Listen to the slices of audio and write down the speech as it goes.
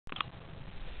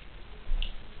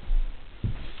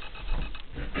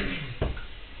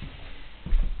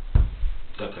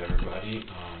What's up, everybody?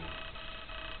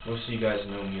 Most of you guys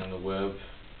know me on the web.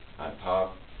 I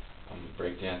pop. I'm a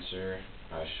breakdancer.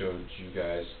 I showed you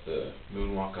guys the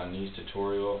Moonwalk on Knees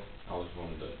tutorial. I was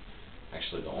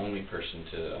actually the only person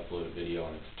to upload a video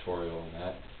on a tutorial on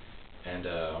that. And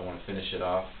I want to finish it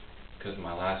off because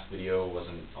my last video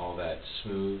wasn't all that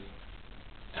smooth.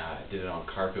 I did it on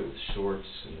carpet with shorts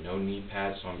and no knee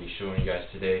pads, so I'm going to be showing you guys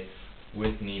today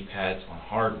with knee pads on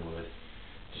hardwood,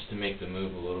 just to make the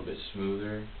move a little bit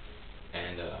smoother.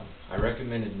 And I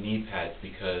recommended knee pads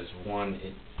because, one,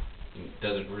 it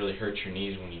doesn't really hurt your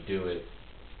knees when you do it.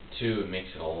 Two, it makes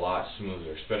it a lot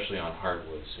smoother, especially on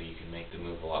hardwood, so you can make the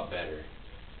move a lot better.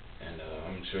 And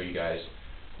I'm going to show you guys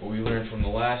what we learned from the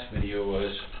last video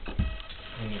was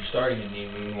when you're starting a knee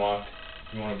moonwalk,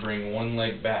 you want to bring one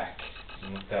leg back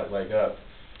and lift that leg up.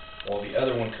 While the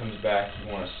other one comes back, you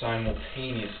want to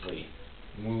simultaneously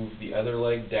move the other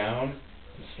leg down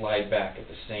and slide back at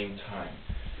the same time.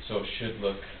 So it should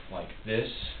look like this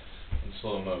in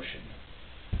slow motion.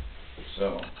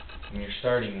 So when you're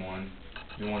starting one,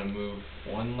 you want to move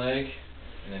one leg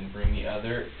and then bring the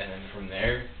other, and then from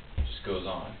there it just goes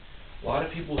on. A lot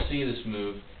of people see this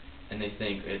move and they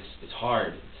think it's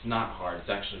hard. It's not hard. It's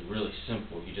actually really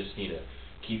simple. You just need to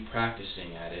keep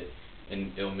practicing at it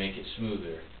and it'll make it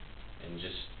smoother. And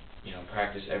just,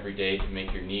 practice every day to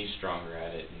make your knees stronger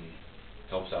at it, and it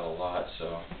helps out a lot.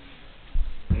 So,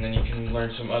 and then you can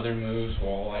learn some other moves,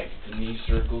 like the knee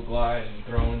circle glide and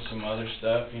throwing some other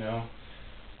stuff,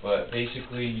 But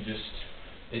basically,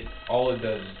 all it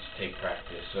does is take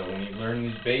practice. So when you learn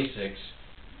these basics,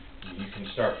 you can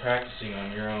start practicing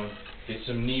on your own. Get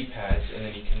some knee pads, and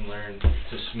then you can learn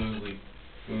to smoothly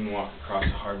moonwalk across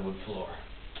a hardwood floor.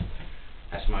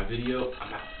 That's my video.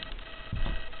 I'm out.